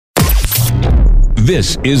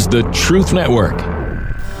This is the Truth Network. The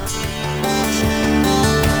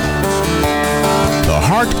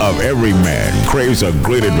heart of every man craves a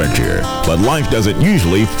great adventure, but life doesn't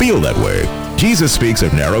usually feel that way. Jesus speaks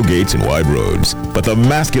of narrow gates and wide roads, but the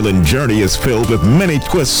masculine journey is filled with many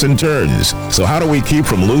twists and turns. So how do we keep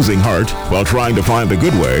from losing heart while trying to find the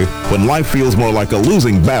good way when life feels more like a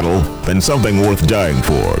losing battle than something worth dying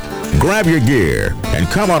for? Grab your gear and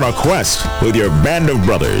come on a quest with your band of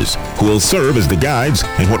brothers who will serve as the guides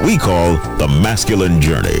in what we call the masculine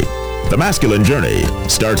journey. The masculine journey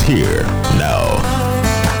starts here now.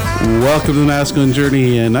 Welcome to the Masculine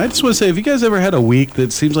Journey, and I just want to say, have you guys ever had a week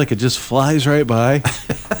that seems like it just flies right by?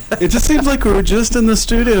 It just seems like we were just in the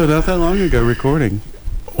studio not that long ago recording.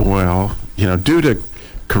 Well, due to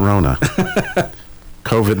Corona,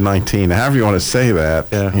 COVID-19, however you want to say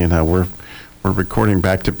that, we're recording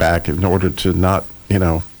back to back in order to not,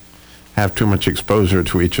 have too much exposure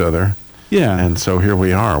to each other. Yeah. And so here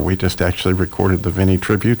we are. We just actually recorded the Vinny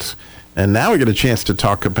tributes, and now we get a chance to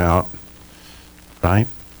talk about, right?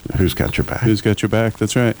 Who's got your back? Who's got your back?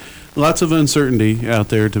 That's right. Lots of uncertainty out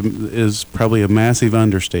there is probably a massive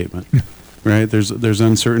understatement, right? There's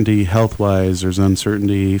uncertainty health-wise. There's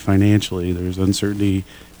uncertainty financially. There's uncertainty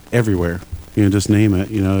everywhere. Just name it.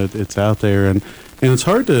 It's out there, and it's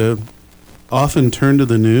hard to often turn to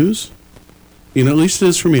the news. At least it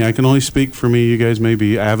is for me. I can only speak for me. You guys may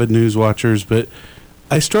be avid news watchers, but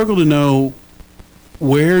I struggle to know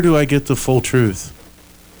where do I get the full truth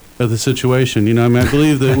of the situation. I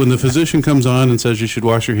believe that when the physician comes on and says you should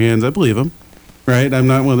wash your hands, I believe him, right? I'm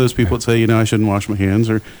not one of those people that say, I shouldn't wash my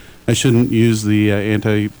hands or I shouldn't use the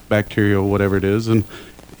antibacterial whatever it is and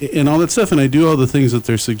all that stuff. And I do all the things that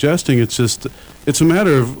they're suggesting. It's a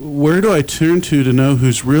matter of where do I turn to know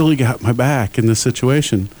who's really got my back in this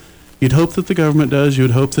situation. You'd hope that the government does. You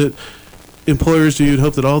would hope that employers do. You'd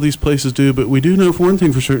hope that all these places do. But we do know for one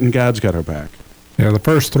thing for certain, God's got our back. Yeah, the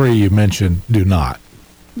first three you mentioned do not.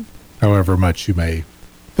 However much you may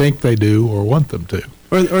think they do or want them to.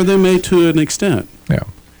 Or they may to an extent. Yeah.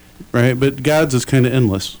 Right? But God's is kind of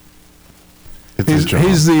endless. He's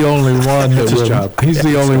the only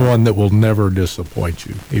one that will never disappoint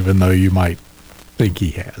you, even though you might think he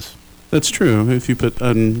has. That's true, if you put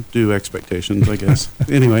undue expectations, I guess.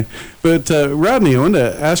 Anyway, but Rodney, I wanted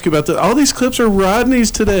to ask you about all these clips are Rodney's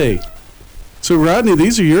today. So Rodney,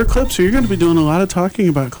 these are your clips, so you're going to be doing a lot of talking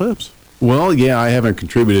about clips. Well, yeah, I haven't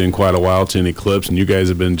contributed in quite a while to any clips, and you guys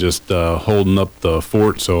have been just holding up the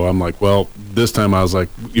fort. So I'm like, well, this time I was like,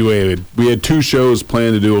 we had two shows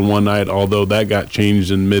planned to do in one night, although that got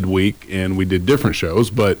changed in midweek, and we did different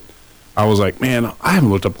shows. But I was like, man, I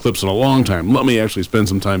haven't looked up clips in a long time. Let me actually spend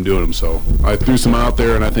some time doing them. So I threw some out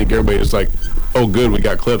there, and I think everybody was like, oh, good, we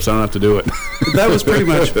got clips. I don't have to do it. That was pretty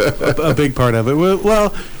much a big part of it.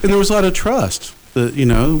 Well, and there was a lot of trust. We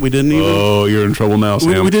didn't even... Oh, you're in trouble now,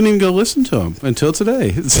 Sam. We didn't even go listen to them until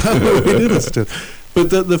today. So we did listen to them. But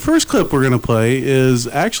the first clip we're going to play is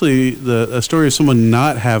actually a story of someone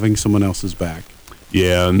not having someone else's back.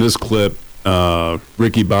 Yeah, in this clip,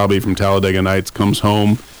 Ricky Bobby from Talladega Nights comes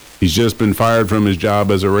home. He's just been fired from his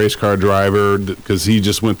job as a race car driver because he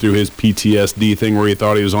just went through his PTSD thing where he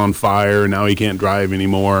thought he was on fire. Now he can't drive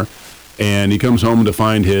anymore. And he comes home to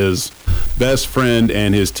find his best friend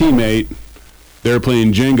and his teammate. They're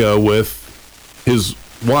playing Jenga with his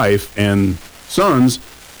wife and sons,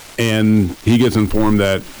 and he gets informed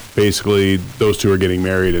that basically those two are getting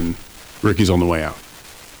married and Ricky's on the way out.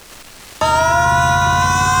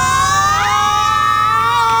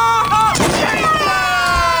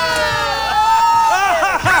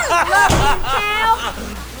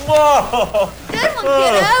 Whoa! Good one,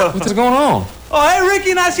 kiddo. What's going on? Oh, hey,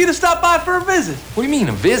 Ricky, nice of you to stop by for a visit. What do you mean,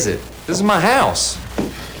 a visit? This is my house.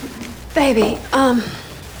 Baby,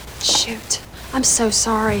 shoot. I'm so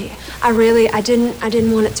sorry. I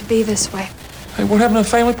didn't want it to be this way. Hey, what happened to the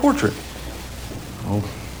family portrait? Oh,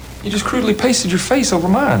 you just crudely pasted your face over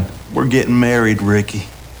mine. We're getting married, Ricky.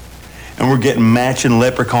 And we're getting matching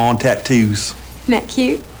leprechaun tattoos. Isn't that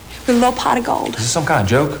cute? With a little pot of gold. Is this some kind of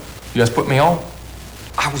joke? You guys put me on?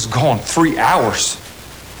 I was gone 3 hours.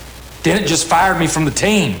 Dennett just fired me from the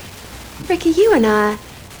team. Ricky, you and I,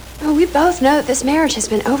 we both know that this marriage has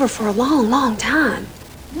been over for a long, long time.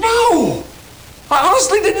 No! I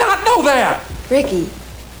honestly did not know that! Ricky,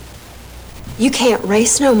 you can't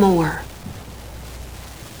race no more.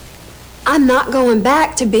 I'm not going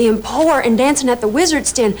back to being poor and dancing at the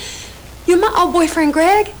Wizard's Den. My old boyfriend,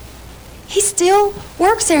 Greg, he still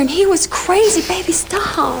works there and he was crazy. Baby,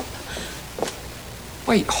 stop.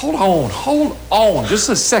 Wait, hold on. Just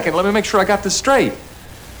a second. Let me make sure I got this straight.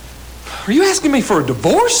 Are you asking me for a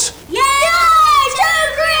divorce? Yay! 2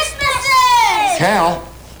 Christmases! Cal,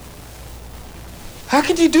 how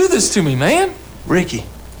could you do this to me, man? Ricky,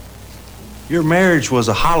 your marriage was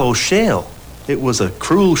a hollow shell. It was a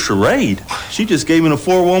cruel charade. She just gave me the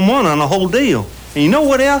 411 on the whole deal. And you know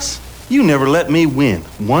what else? You never let me win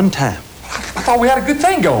one time. I thought we had a good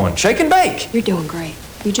thing going. Shake and bake. You're doing great.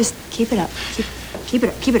 You just keep it up. Keep it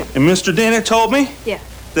up. Keep it up. And Mr. Dennett told me Yeah.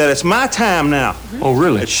 that it's my time now. Mm-hmm. Oh,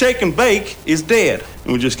 really? That Shake and Bake is dead.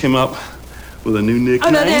 And we just came up with a new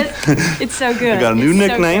nickname. Oh, no, it's so good. We got a new It's so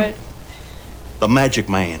nickname. good. The Magic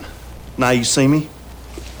Man. Now you see me.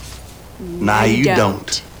 Now you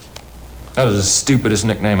don't. That is the stupidest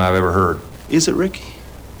nickname I've ever heard. Is it, Ricky?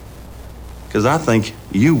 Because I think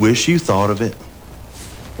you wish you thought of it.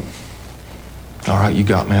 All right, you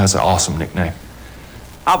got me. That's an awesome nickname.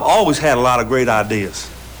 I've always had a lot of great ideas.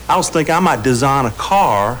 I was thinking I might design a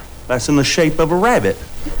car that's in the shape of a rabbit.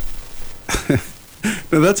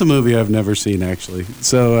 Now, that's a movie I've never seen, actually.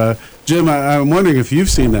 So, Jim, I'm wondering if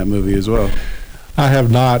you've seen that movie as well. I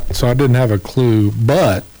have not, so I didn't have a clue,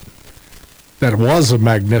 but that was a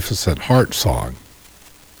Magnificent Heart song,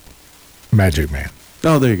 Magic Man.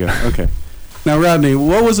 Oh, there you go. Okay. Now, Rodney,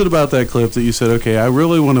 what was it about that clip that you said, okay, I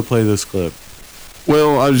really want to play this clip?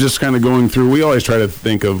 Well, I was just kind of going through. We always try to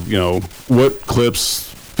think of, what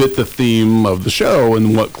clips fit the theme of the show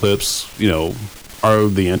and what clips, are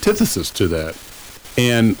the antithesis to that.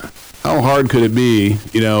 And how hard could it be,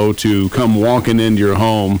 to come walking into your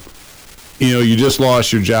home, you just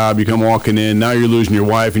lost your job, you come walking in, now you're losing your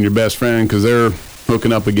wife and your best friend because they're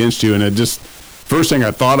hooking up against you. And it just, first thing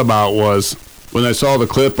I thought about was, when I saw the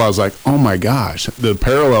clip, I was like, oh my gosh, the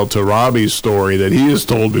parallel to Robbie's story that he has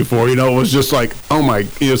told before, it was just like, oh my,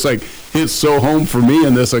 it's like, hits so home for me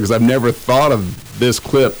in this, because I've never thought of this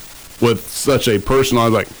clip with such a personal, I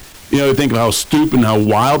was like, think of how stupid and how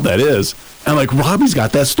wild that is. And like, Robbie's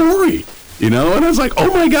got that story, and I was like,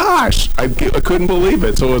 oh my gosh, I couldn't believe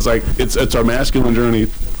it. So it's like, it's our masculine journey.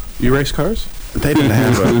 You race cars? They didn't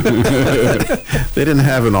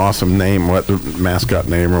have an awesome name, mascot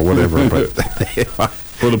name or whatever, but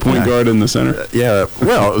for the point guard in the center. Yeah,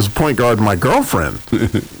 well, it was point guard my girlfriend,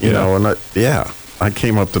 and I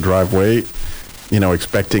came up the driveway,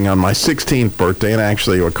 expecting on my 16th birthday, and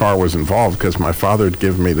actually a car was involved because my father had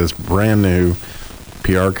given me this brand new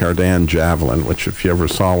Pierre Cardin Javelin, which if you ever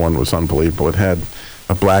saw one was unbelievable. It had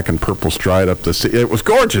a black and purple stride up the seat. It was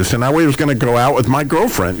gorgeous, and I was going to go out with my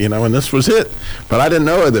girlfriend, and this was it. But I didn't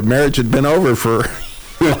know that marriage had been over for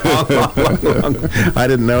long. I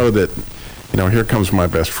didn't know that, here comes my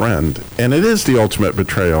best friend. And it is the ultimate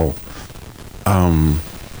betrayal,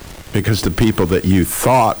 because the people that you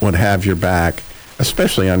thought would have your back,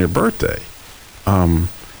 especially on your birthday,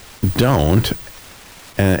 don't.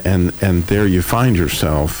 And there you find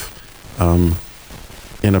yourself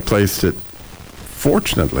in a place that,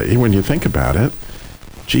 fortunately, when you think about it,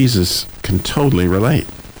 Jesus can totally relate.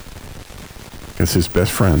 Because his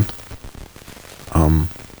best friend,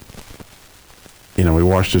 he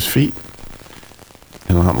washed his feet.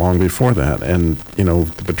 And not long before that. And,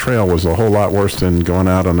 the betrayal was a whole lot worse than going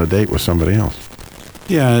out on a date with somebody else.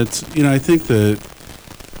 Yeah, it's, I think that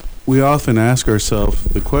we often ask ourselves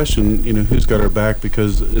the question, who's got our back,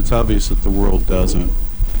 because it's obvious that the world doesn't.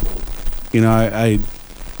 I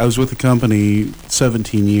was with the company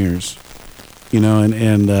 17 years, and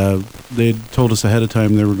they had told us ahead of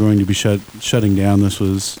time they were going to be shutting down. This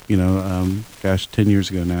was, 10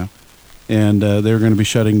 years ago now. And they were going to be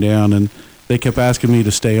shutting down, and they kept asking me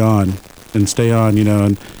to stay on, and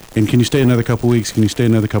can you stay another couple weeks? Can you stay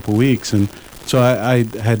another couple weeks? And so I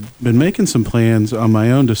had been making some plans on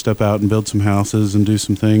my own to step out and build some houses and do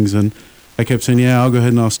some things. And I kept saying, yeah, I'll go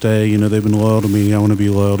ahead and I'll stay. They've been loyal to me. I want to be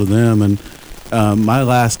loyal to them. And my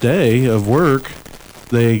last day of work,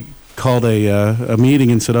 they called a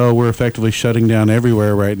meeting and said, oh, we're effectively shutting down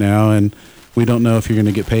everywhere right now, and we don't know if you're going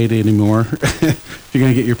to get paid anymore. If you're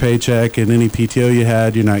going to get your paycheck, and any PTO you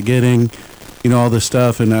had, you're not getting, all this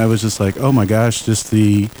stuff. And I was just like, oh my gosh, just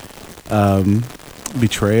the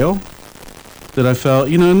betrayal that I felt,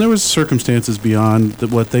 and there was circumstances beyond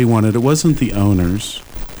what they wanted. It wasn't the owners.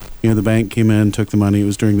 The bank came in, took the money. It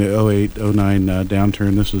was during the 08, 09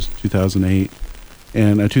 downturn. This was 2008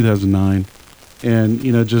 and 2009.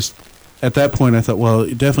 And, just at that point, I thought, well,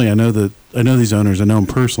 definitely I know these owners. I know them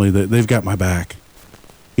personally, that they've got my back.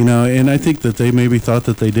 And I think that they maybe thought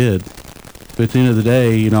that they did. But at the end of the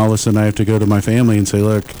day, all of a sudden I have to go to my family and say,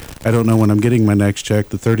 look, I don't know when I'm getting my next check.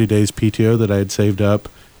 The 30 days PTO that I had saved up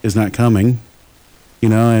is not coming.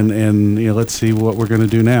 And let's see what we're going to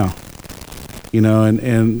do now.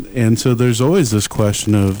 And so there's always this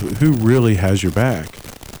question of who really has your back,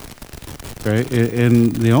 right?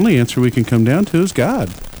 And the only answer we can come down to is God.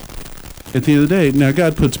 at the end of the day, now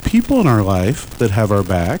God puts people in our life that have our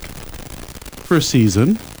back for a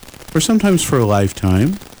season, or sometimes for a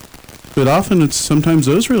lifetime. But often it's sometimes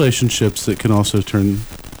those relationships that can also turn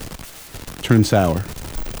sour,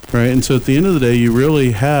 right? And so at the end of the day, you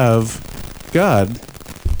really have God.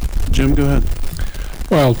 Jim, go ahead.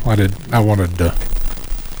 Well, I wanted to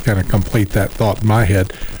kind of complete that thought in my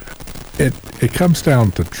head. It comes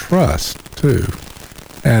down to trust too,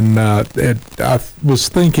 and I was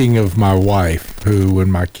thinking of my wife, who,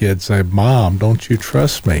 when my kids say, "Mom, don't you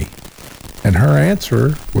trust me?" and her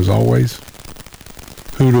answer was always,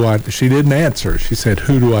 she didn't answer. She said,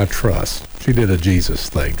 "Who do I trust?" She did a Jesus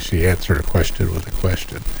thing. She answered a question with a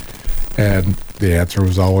question. And the answer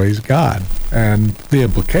was always God. And the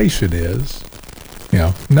implication is,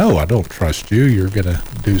 no, I don't trust you. You're going to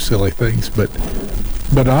do silly things. But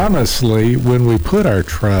honestly, when we put our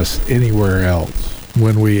trust anywhere else,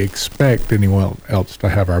 when we expect anyone else to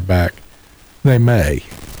have our back, they may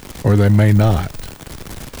or they may not.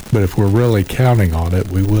 But if we're really counting on it,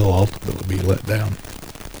 we will ultimately be let down.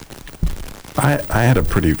 I had a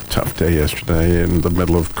pretty tough day yesterday in the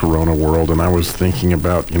middle of Corona world, and I was thinking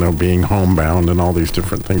about, being homebound and all these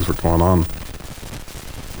different things were going on.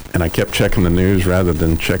 And I kept checking the news rather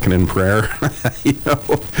than checking in prayer,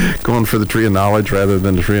 going for the tree of knowledge rather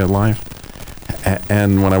than the tree of life.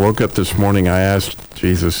 And when I woke up this morning, I asked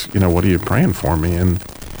Jesus, what are you praying for me? And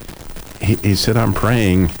he said, I'm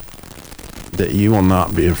praying that you will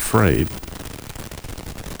not be afraid,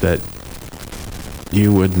 that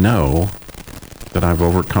you would know that I've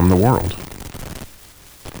overcome the world.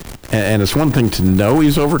 And it's one thing to know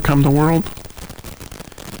he's overcome the world,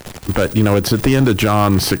 but, it's at the end of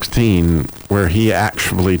John 16 where he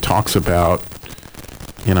actually talks about,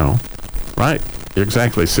 right,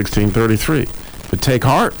 exactly, 16:33. But take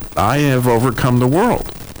heart, I have overcome the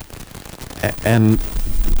world. And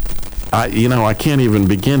I can't even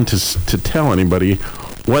begin to tell anybody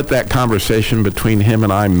what that conversation between him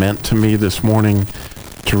and I meant to me this morning,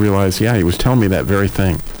 to realize, he was telling me that very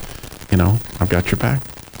thing. I've got your back.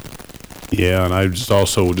 Yeah, and I just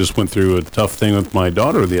went through a tough thing with my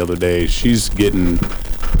daughter the other day. She's getting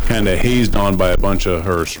kind of hazed on by a bunch of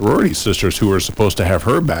her sorority sisters who were supposed to have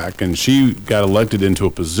her back, and she got elected into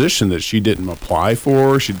a position that she didn't apply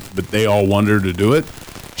for, but they all wanted her to do it.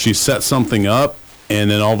 She set something up,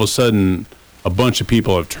 and then all of a sudden, a bunch of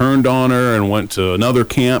people have turned on her and went to another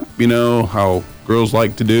camp, how girls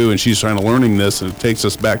like to do, and she's trying to learning this, and it takes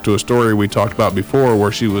us back to a story we talked about before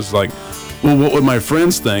where she was like, well, what would my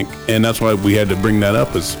friends think? And that's why we had to bring that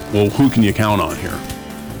up is, well, who can you count on here?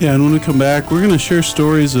 Yeah, and when we come back, we're going to share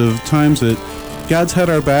stories of times that God's had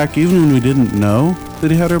our back even when we didn't know that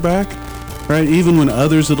he had our back, right? Even when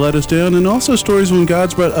others had let us down, and also stories when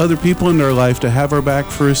God's brought other people into our life to have our back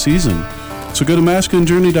for a season. So go to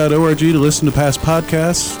masculinejourney.org to listen to past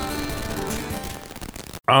podcasts.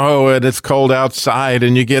 Oh, and it's cold outside,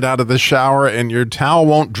 and you get out of the shower, and your towel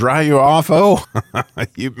won't dry you off. Oh,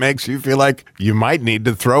 it makes you feel like you might need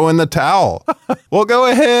to throw in the towel. Well, go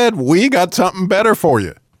ahead. We got something better for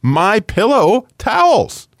you. MyPillow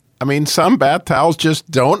towels. I mean, some bath towels just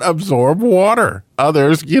don't absorb water.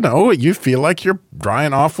 Others, you feel like you're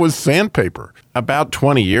drying off with sandpaper. About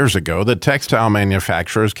 20 years ago, the textile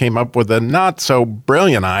manufacturers came up with a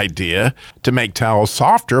not-so-brilliant idea to make towels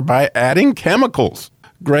softer by adding chemicals.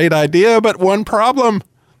 Great idea, but one problem.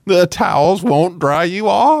 The towels won't dry you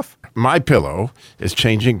off. MyPillow is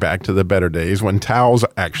changing back to the better days when towels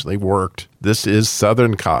actually worked. This is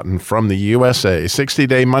Southern Cotton from the USA.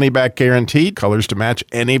 60-day money-back guaranteed. Colors to match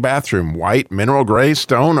any bathroom. White, mineral gray,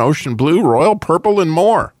 stone, ocean blue, royal purple, and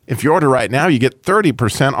more. If you order right now, you get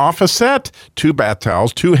 30% off a set. 2 bath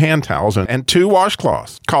towels, 2 hand towels, and 2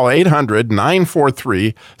 washcloths. Call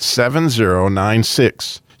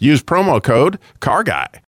 800-943-7096. Use promo code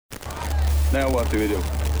CARGUY. Now what do we do?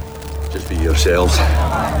 Just be yourselves.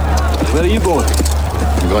 Where are you going?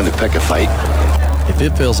 I'm going to pick a fight. If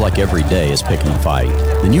it feels like every day is picking a fight,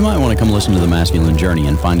 then you might want to come listen to The Masculine Journey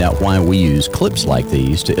and find out why we use clips like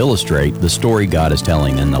these to illustrate the story God is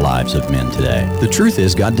telling in the lives of men today. The truth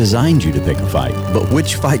is, God designed you to pick a fight, but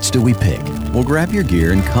which fights do we pick? Well, grab your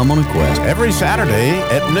gear and come on a quest. Every Saturday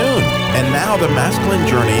at noon. And now The Masculine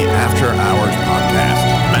Journey After Hours podcast.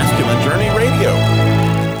 Masculine Journey Radio.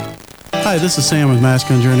 Hi, this is Sam with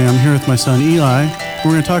Masculine Journey. I'm here with my son Eli.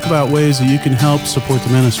 We're going to talk about ways that you can help support the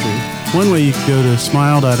ministry. One way, you can go to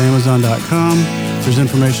smile.amazon.com. There's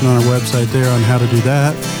information on our website there on how to do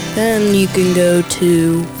that. Then you can go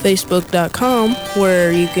to facebook.com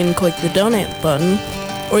where you can click the donate button,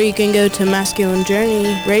 or you can go to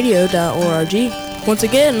masculinejourneyradio.org. Once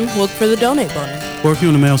again, look for the donate button. Or if you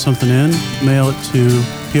want to mail something in, mail it to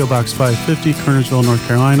P.O. Box 550, Kernersville, North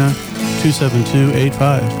Carolina,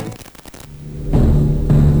 27285.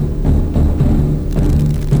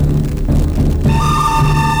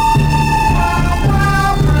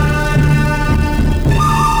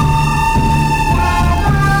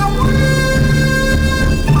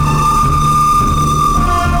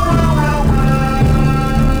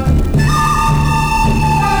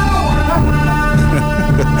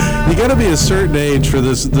 Got to be a certain age for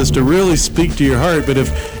this to really speak to your heart, but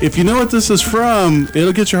if you know what this is from,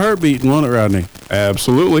 it'll get your heart beating, won't it, Rodney?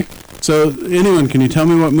 Absolutely. So, anyone, can you tell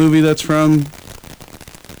me what movie that's from?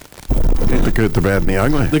 The Good, the Bad, and the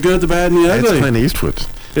Ugly. The Good, the Bad, and the Ugly. It's Clint Eastwood.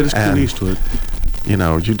 It is Clint Eastwood. You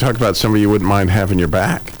know, you talk about somebody you wouldn't mind having your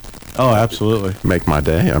back. Oh, absolutely. Make my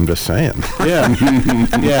day, I'm just saying. Yeah.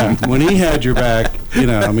 Yeah. When he had your back,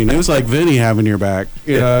 it was like Vinny having your back.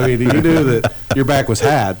 You knew that your back was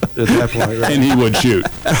had at that point, right? And he would shoot.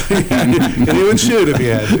 And he would shoot if he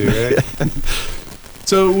had to, right?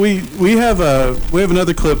 So we have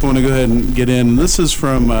another clip I want to go ahead and get in. This is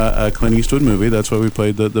from a Clint Eastwood movie. That's why we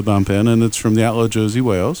played the bump in, and it's from the Outlaw Josie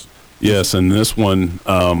Wales. Yes, and this one,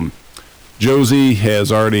 Josie has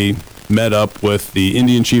already met up with the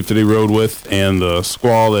Indian chief that he rode with and the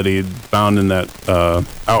squaw that he found in that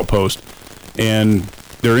outpost. And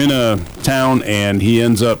they're in a town, and he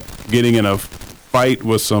ends up getting in a fight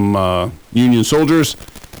with some Union soldiers.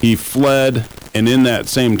 He fled, and in that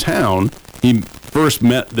same town, he first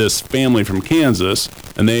met this family from Kansas,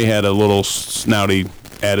 and they had a little snouty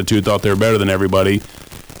attitude, thought they were better than everybody.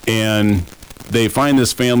 And they find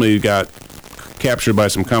this family got captured by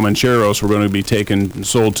some Comancheros, were going to be taken and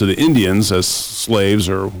sold to the Indians as slaves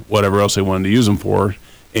or whatever else they wanted to use them for.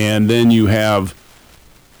 And then you have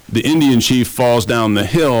the Indian chief falls down the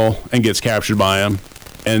hill and gets captured by him.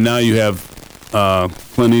 And now you have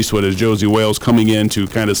Clint Eastwood as Josie Wales coming in to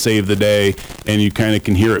kind of save the day. And you kind of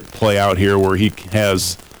can hear it play out here where he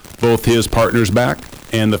has both his partners back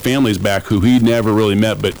and the family's back who he never really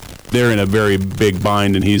met, but they're in a very big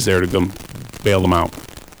bind, and he's there to come bail them out.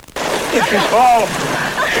 If you fall,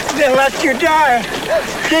 then let you die.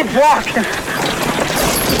 Keep walking.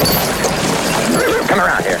 Come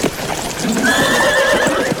around here.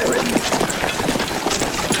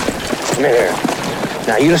 Come here.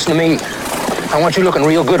 Now, you listen to me. I want you looking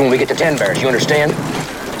real good when we get to 10 Bears, you understand?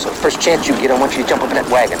 So the first chance you get, I want you to jump up in that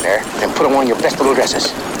wagon there and put on one of your best little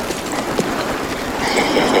dresses.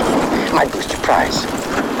 Might boost your price.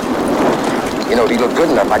 You know, if you look good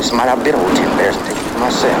enough, I just might outbid old 10 Bears and take it for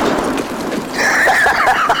myself.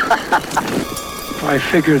 If I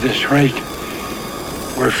figure this right,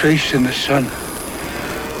 we're facing the sun.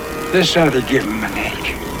 This ought to give him an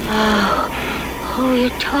edge. Oh, who are you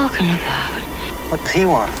talking about? What's he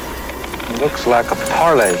want? Looks like a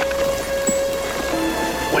parlay.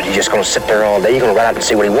 Well, you just gonna sit there all day? You're gonna run out and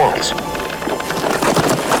see what he wants.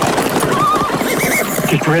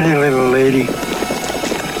 Get ready, little lady.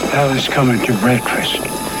 Al is coming to breakfast.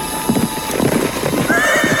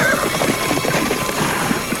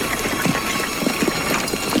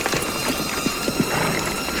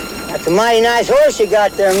 That's a mighty nice horse you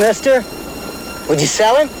got there, mister. Would you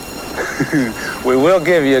sell him? We will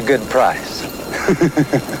give you a good price.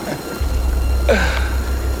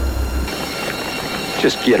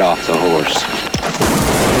 Just get off the horse.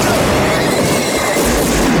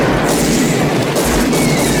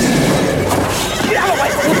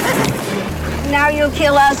 Now you'll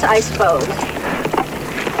kill us, I suppose.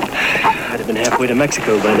 I'd have been halfway to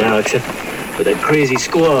Mexico by now, except for that crazy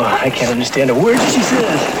squaw. I can't understand a word she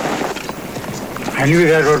says. I knew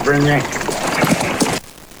that would bring you.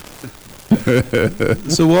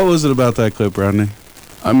 So what was it about that clip, Rodney?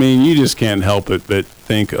 I mean, you just can't help it but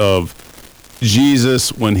think of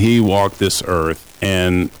Jesus when he walked this earth,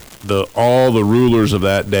 and all the rulers of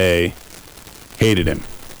that day hated him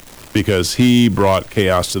because he brought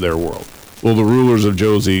chaos to their world. Well, the rulers of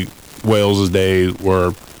Josie Wales' day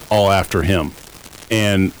were all after him.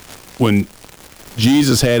 And when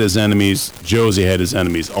Jesus had his enemies, Josie had his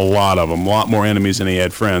enemies, a lot of them, a lot more enemies than he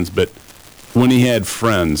had friends. But when he had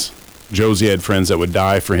friends, Josie had friends that would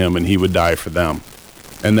die for him, and he would die for them.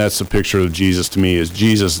 And that's the picture of Jesus to me, is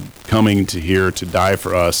Jesus coming to here to die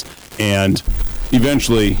for us. And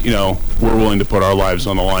eventually, we're willing to put our lives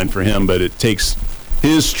on the line for him, but it takes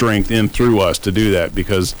his strength in through us to do that,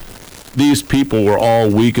 because these people were all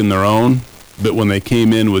weak in their own, but when they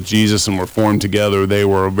came in with Jesus and were formed together, they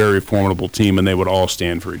were a very formidable team, and they would all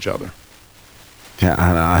stand for each other. Yeah,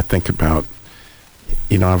 I think about,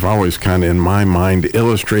 I've always kind of in my mind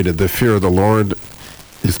illustrated the fear of the Lord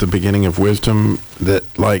is the beginning of wisdom. That,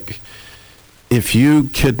 like, if you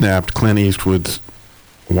kidnapped Clint Eastwood's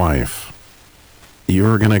wife,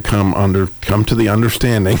 you're going to come to the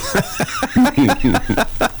understanding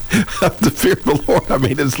of the fear of the Lord. I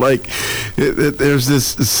mean, it's like there's this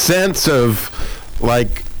sense of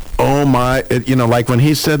like, oh my, like when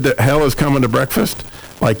he said that hell is coming to breakfast,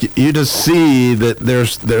 like you just see that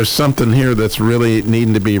there's something here that's really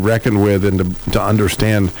needing to be reckoned with, and to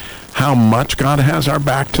understand how much God has our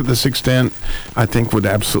back to this extent, I think would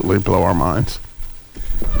absolutely blow our minds.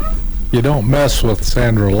 You don't mess with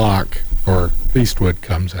Sandra Locke or Eastwood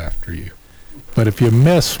comes after you. But if you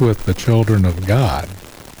mess with the children of God,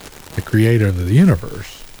 the creator of the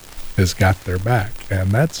universe has got their back,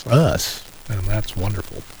 and that's us, and that's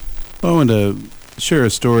wonderful. I wanted to share a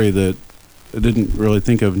story that I didn't really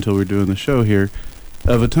think of until we were doing the show here,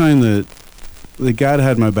 of a time that God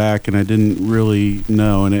had my back and I didn't really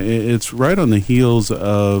know. And it's right on the heels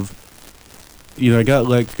of, I got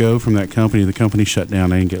let go from that company. The company shut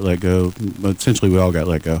down. I didn't get let go. Essentially, we all got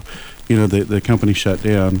let go. The company shut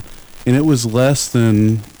down. And it was less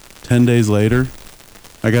than 10 days later,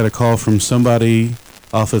 I got a call from somebody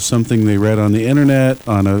off of something they read on the internet,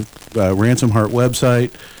 on a Ransom Heart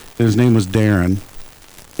website. And his name was Darren.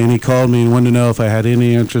 And he called me and wanted to know if I had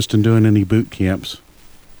any interest in doing any boot camps.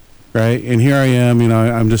 Right? And here I am,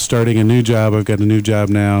 I'm just starting a new job. I've got a new job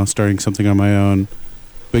now, starting something on my own.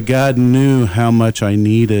 But God knew how much I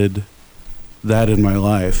needed that in my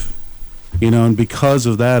life. And because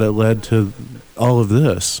of that, it led to all of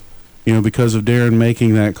this. Because of Darren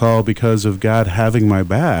making that call, because of God having my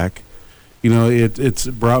back, it's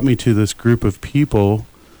brought me to this group of people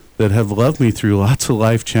that have loved me through lots of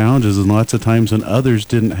life challenges and lots of times when others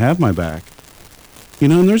didn't have my back.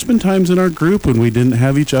 And there's been times in our group when we didn't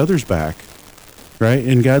have each other's back, right?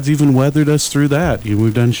 And God's even weathered us through that.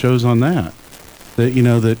 We've done shows on that.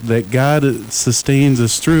 That God sustains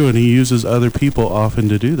us through, and He uses other people often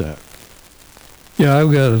to do that. Yeah,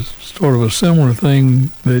 I've got a sort of a similar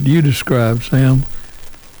thing that you described, Sam.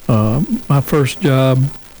 My first job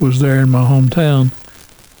was there in my hometown,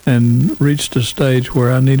 and reached a stage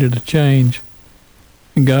where I needed a change.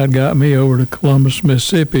 And God got me over to Columbus,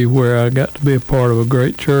 Mississippi, where I got to be a part of a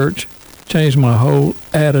great church. Changed my whole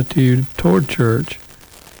attitude toward church.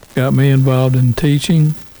 Got me involved in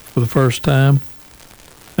teaching for the first time.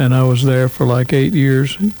 And I was there for like 8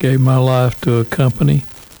 years. Gave my life to a company.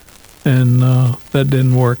 And that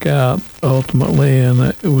didn't work out ultimately. And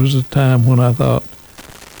it was a time when I thought,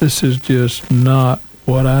 this is just not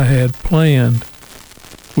what I had planned.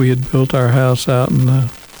 We had built our house out in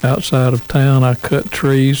the outside of town. I cut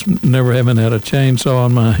trees, never having had a chainsaw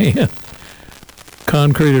in my hand.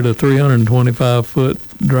 Concreted a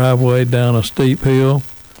 325-foot driveway down a steep hill,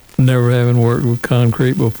 never having worked with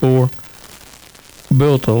concrete before.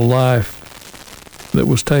 Built a life that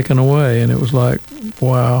was taken away, and it was like,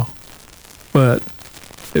 wow. But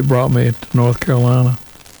it brought me to North Carolina,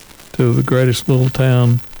 to the greatest little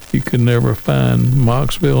town you could never find,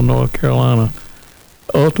 Mocksville, North Carolina.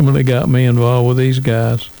 Ultimately got me involved with these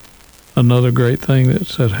guys. Another great thing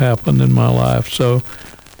that's had happened in my life. So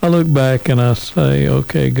I look back and I say,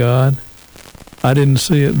 okay, God, I didn't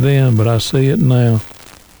see it then, but I see it now.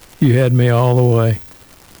 You had me all the way.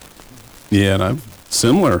 Yeah, and I'm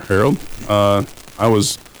similar, Harold. I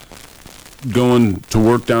was going to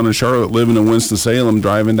work down in Charlotte, living in Winston-Salem,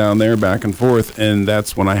 driving down there back and forth, and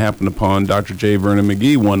that's when I happened upon Dr. J. Vernon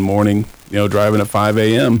McGee one morning, driving at 5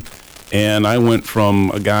 a.m., and I went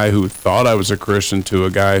from a guy who thought I was a Christian to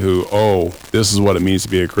a guy who, this is what it means to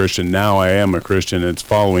be a Christian. Now I am a Christian. It's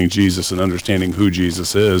following Jesus and understanding who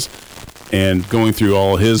Jesus is, and going through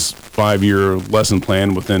all his 5-year lesson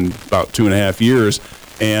plan within about 2.5 years.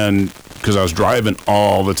 And because I was driving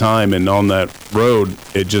all the time and on that road,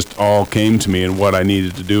 it just all came to me and what I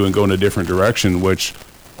needed to do and go in a different direction, which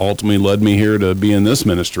ultimately led me here to be in this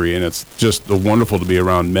ministry. And it's just wonderful to be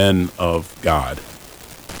around men of God.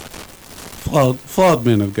 Flawed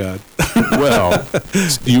men of God. Well,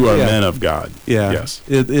 you are men of God. Yeah. Yes.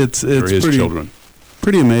 It's his children.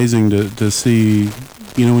 Pretty amazing to see,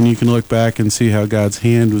 when you can look back and see how God's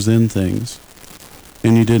hand was in things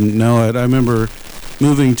and you didn't know it. I remember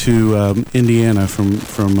moving to Indiana from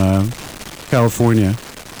California,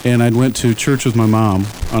 and I went to church with my mom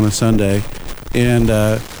on a Sunday. And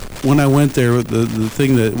when I went there, the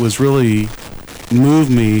thing that was really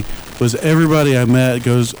moved me was everybody I met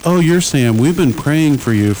goes, "Oh, you're Sam. We've been praying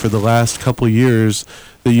for you for the last couple of years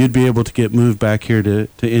that you'd be able to get moved back here to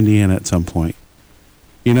Indiana at some point."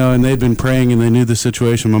 And they'd been praying, and they knew the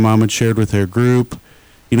situation my mom had shared with their group,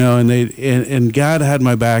 and God had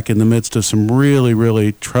my back in the midst of some really,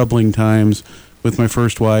 really troubling times with my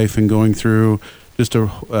first wife and going through just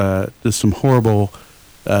some horrible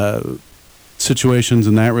situations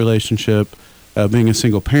in that relationship. being a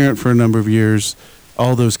single parent for a number of years,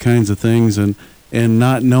 all those kinds of things, and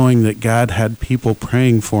not knowing that God had people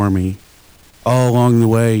praying for me all along the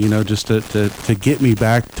way, just to get me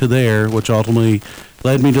back to there, which ultimately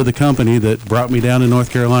led me to the company that brought me down to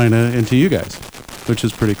North Carolina and to you guys, which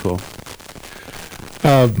is pretty cool.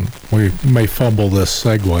 We may fumble this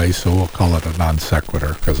segue, so we'll call it a non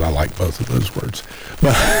sequitur because I like both of those words.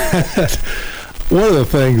 But one of the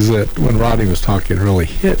things that when Rodney was talking really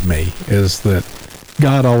hit me is that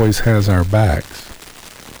God always has our backs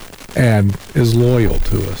and is loyal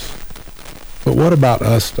to us. But what about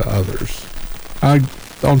us to others? On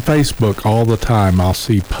Facebook all the time I'll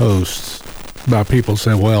see posts about people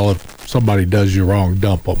saying, well, if somebody does you wrong,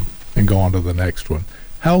 dump them and go on to the next one.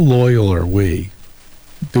 How loyal are we?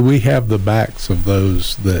 Do we have the backs of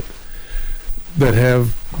those that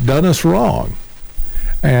have done us wrong?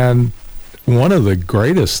 And one of the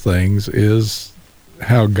greatest things is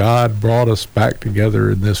how God brought us back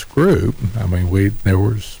together in this group. I mean, there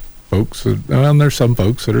was folks, there's some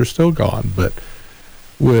folks that are still gone, but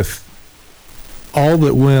with all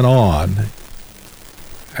that went on,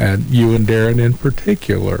 and you and Darren in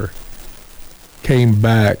particular came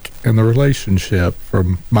back, and the relationship,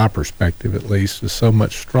 from my perspective at least, is so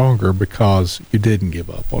much stronger because you didn't give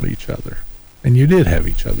up on each other, and you did have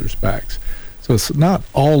each other's backs. So it's not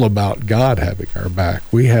all about God having our back.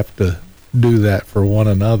 We have to do that for one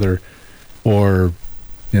another, or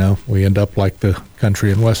we end up like the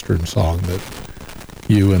country and western song that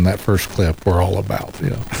you in that first clip were all about.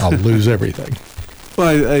 I'll lose everything.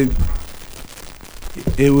 Well,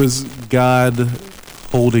 it was God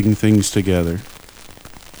holding things together.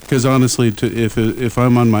 Because honestly, if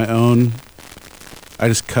I'm on my own, I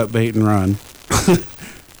just cut bait and run.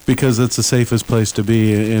 Because it's the safest place to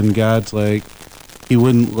be. And God's like, he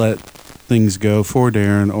wouldn't let things go for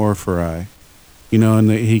Darren or for I.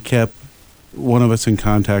 And he kept one of us in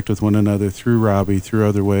contact with one another through Robbie, through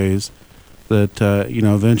other ways that,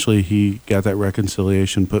 eventually he got that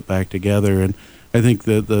reconciliation put back together. And I think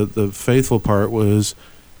that the faithful part was,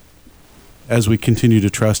 as we continue to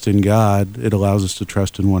trust in God, it allows us to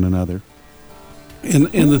trust in one another. And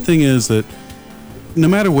the thing is that no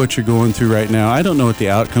matter what you're going through right now, I don't know what the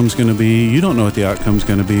outcome's going to be. You don't know what the outcome's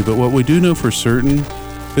going to be. But what we do know for certain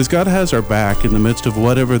is God has our back in the midst of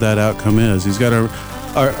whatever that outcome is. He's got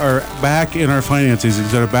our back in our finances.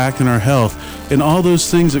 He's got our back in our health. And all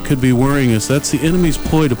those things that could be worrying us, that's the enemy's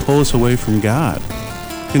ploy to pull us away from God.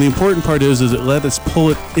 And the important part is it let us pull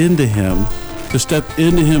it into him, to step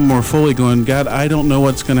into him more fully, going, God, I don't know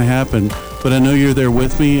what's going to happen, but I know you're there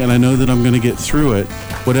with me, and I know that I'm going to get through it.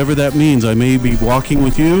 Whatever that means, I may be walking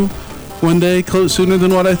with you one day sooner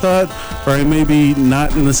than what I thought, or I may be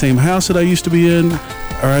not in the same house that I used to be in,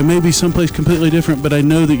 or I may be someplace completely different, but I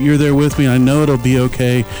know that you're there with me. I know it'll be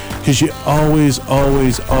okay, because you always,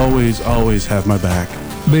 always, always, always have my back.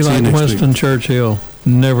 Be like Winston Churchill,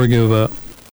 never give up.